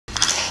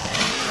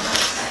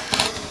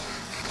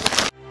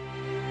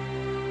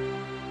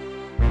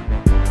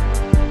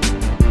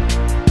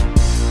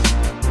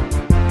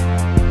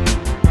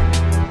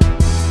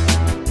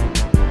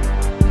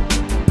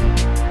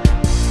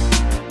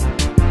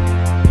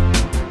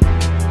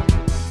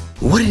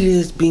What it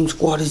is, Beam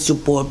Squad, it's your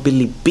boy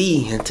Billy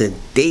B, and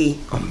today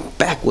I'm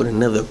back with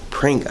another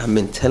prank. I've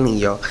been telling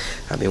y'all,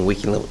 I've been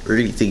waking up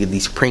early to get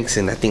these pranks,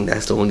 and I think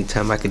that's the only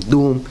time I could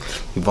do them.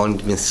 We've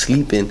only been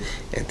sleeping,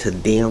 and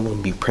today I'm gonna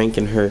be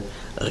pranking her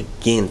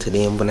again.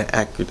 Today I'm gonna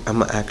act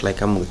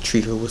like I'm gonna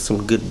treat her with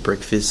some good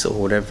breakfast or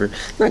whatever.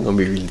 It's not gonna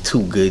be really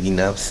too good, you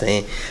know what I'm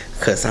saying?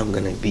 Cause I'm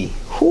gonna be,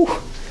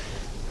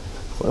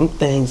 them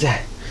things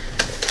at.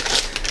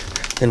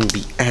 Gonna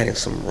be adding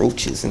some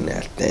roaches in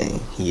that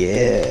thing.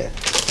 Yeah,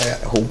 I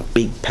got a whole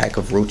big pack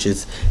of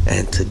roaches,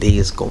 and today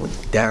is going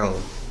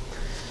down.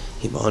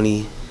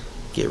 Imani,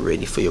 get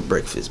ready for your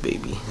breakfast,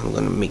 baby. I'm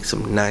gonna make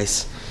some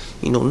nice,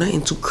 you know,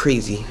 nothing too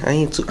crazy. I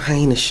ain't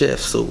a chef,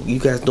 so you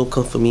guys don't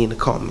come for me in the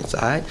comments,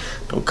 alright?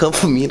 Don't come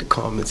for me in the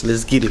comments.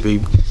 Let's get it,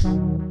 baby.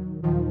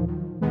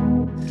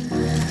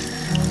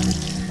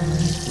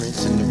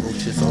 Rinsing the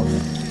roaches off.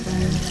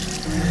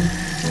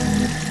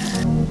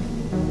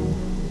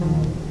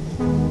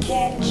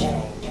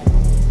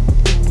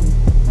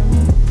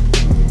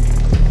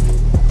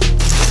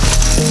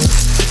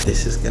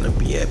 This is gonna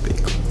be epic.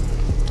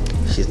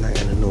 She's not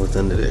gonna know what's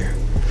under there.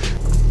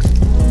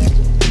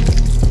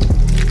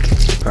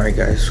 Alright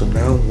guys, so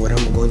now what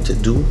I'm going to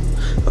do,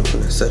 I'm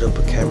gonna set up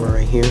a camera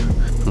right here.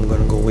 I'm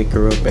gonna go wake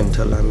her up and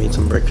tell her I made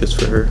some breakfast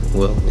for her.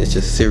 Well, it's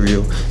just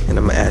cereal, and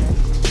I'm gonna add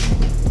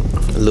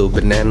a little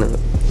banana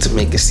to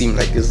make it seem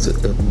like it's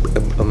an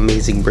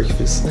amazing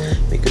breakfast.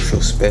 Make it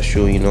feel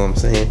special, you know what I'm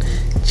saying?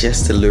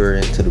 Just to lure her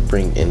into the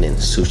brink, and then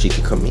Sushi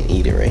can come and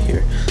eat it right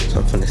here. So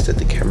I'm gonna set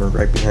the camera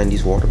right behind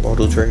these water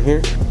bottles right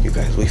here. You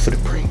guys wait for the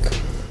prank.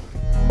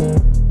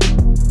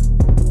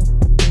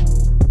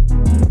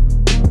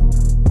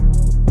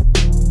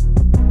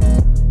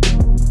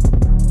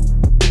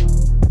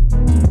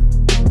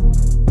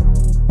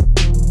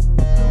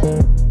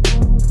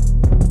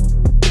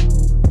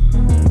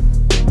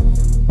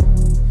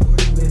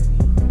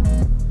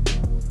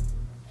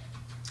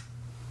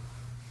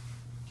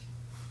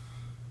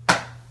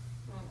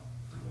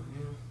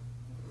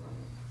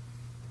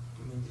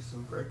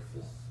 Some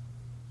breakfast.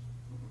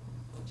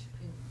 What you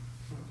mean?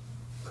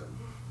 Come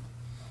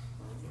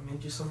on. I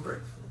made you some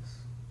breakfast.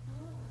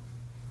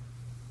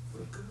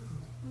 Wake up.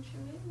 What you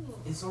mean?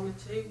 It's on the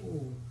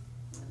table.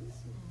 What is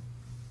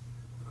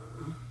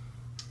it?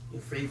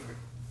 Your favorite.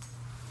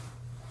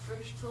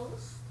 French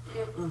toast?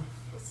 Yep. With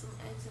some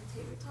eggs and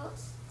tater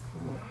tots?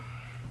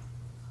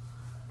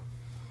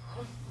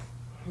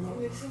 You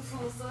make some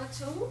for us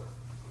too?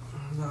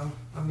 No,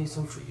 I made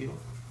some for you.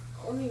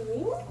 Only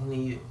me?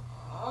 Only you.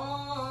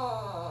 Oh.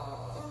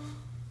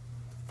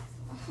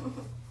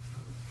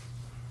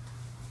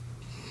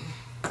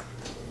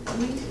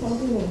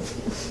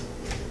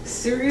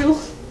 Cereal?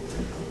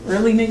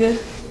 Really, nigga?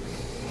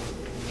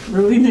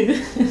 Really,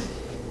 nigga?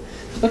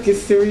 Fucking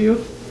cereal.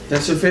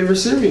 That's your favorite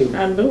cereal.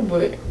 I know,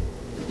 but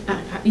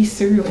I eat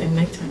cereal at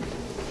nighttime.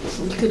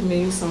 So you could have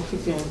made some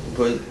freaking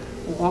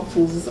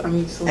waffles. I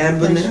mean, some and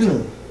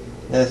banana.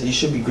 Yes, you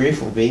should be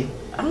grateful, babe.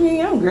 I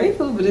mean, I'm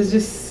grateful, but it's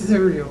just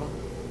cereal.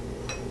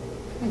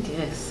 I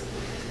guess.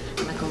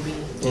 I'm not gonna be.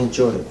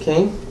 Enjoy it,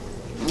 okay?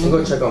 I'm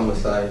gonna check on my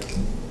side.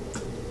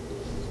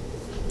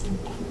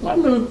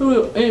 I'm gonna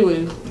do it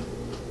anyway.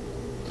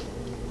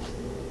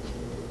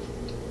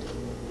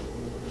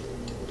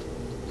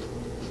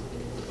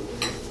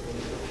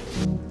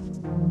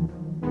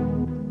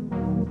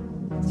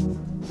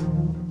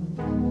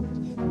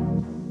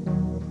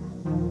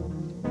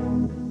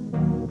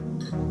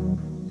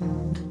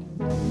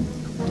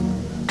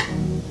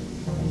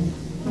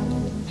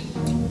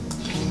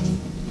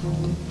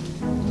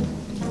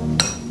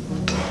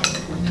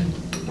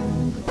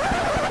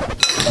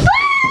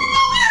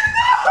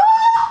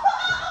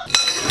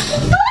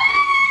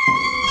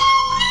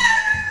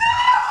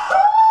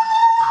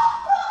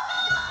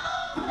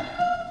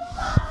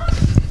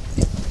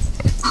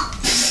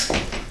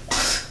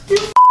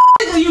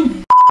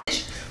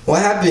 What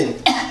happened?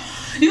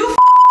 You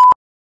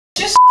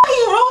just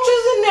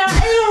roaches in there. I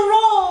ate a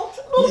roach.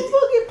 Don't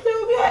fucking play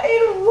with me. I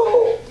ate a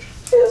roach.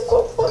 It's so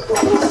fucking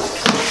roach.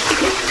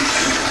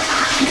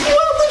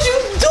 Why would you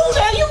do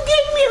that? You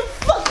gave me a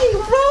fucking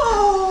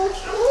roach.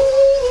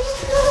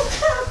 I'm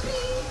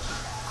happy.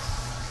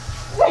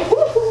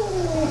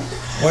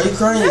 Why are you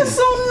crying? That's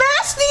so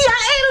nasty. I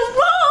ate a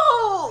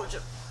roach.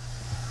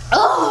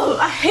 Oh,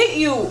 I hate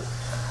you.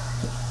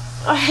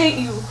 I hate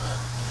you.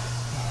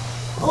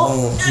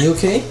 Oh, you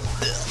okay?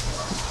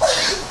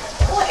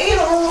 I ate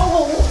a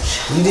roach.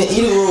 You didn't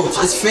eat a roach.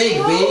 It's fake,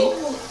 babe.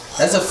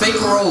 That's a fake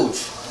roach.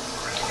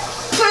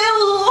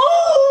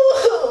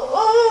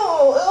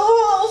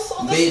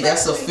 So Babe,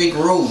 that's a fake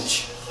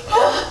roach.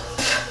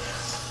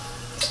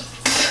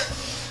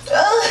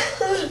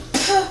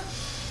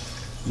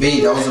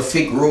 Babe, that was a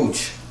fake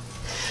roach.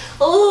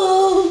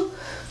 Oh,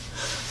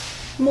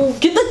 move!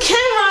 Get the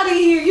camera out of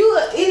here! You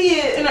an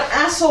idiot and an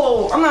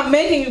asshole! I'm not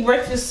making you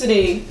breakfast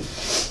today.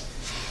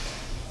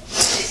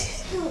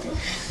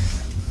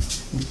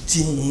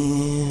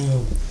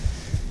 Damn.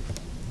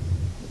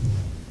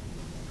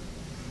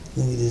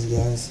 Look at this,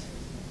 guys.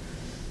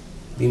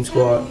 B.E.A.M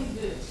Squad.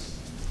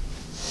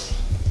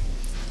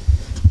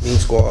 B.E.A.M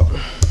squad.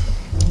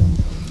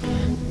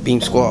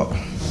 B.E.A.M squad.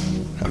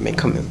 I've been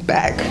coming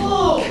back.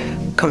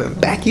 Coming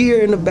back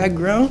here in the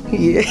background.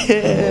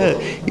 Yeah.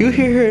 You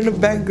hear her in the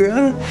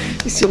background?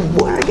 It's your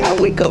boy. I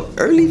gotta wake up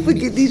early for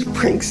get these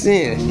pranks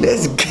in.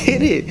 Let's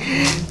get it.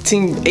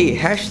 Team A,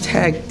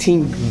 hashtag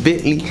Team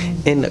Bentley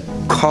in the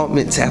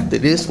comments after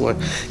this one.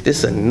 This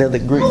is another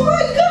great. Oh my god,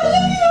 look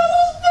at all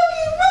those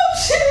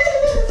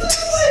fucking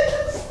roaches.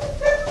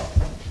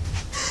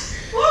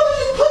 Why would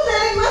you put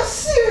that in my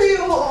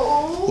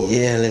cereal?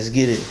 Yeah, let's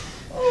get it.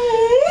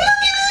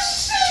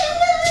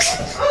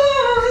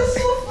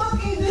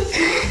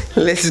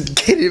 Let's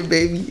get it,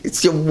 baby.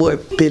 It's your boy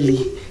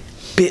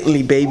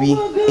Bentley, baby,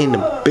 in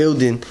the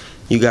building.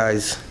 You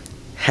guys,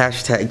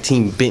 hashtag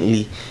Team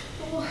Bentley.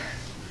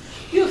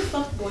 You a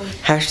fuckboy.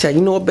 Hashtag,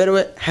 you know what better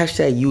at?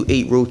 Hashtag you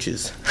ate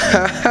roaches.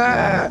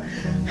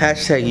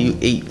 Hashtag you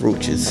ate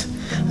roaches.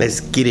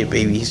 Let's get it,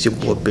 baby. It's your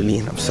boy Billy,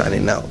 and I'm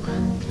signing out.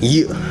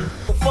 Yeah.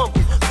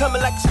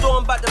 Coming like a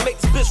storm, about to make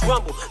this bitch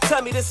rumble.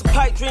 Tell me this a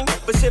pipe dream,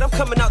 but shit, I'm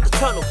coming out the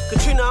tunnel.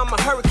 Katrina, I'm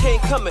a hurricane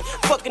coming,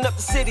 fucking up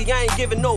the city. I ain't giving no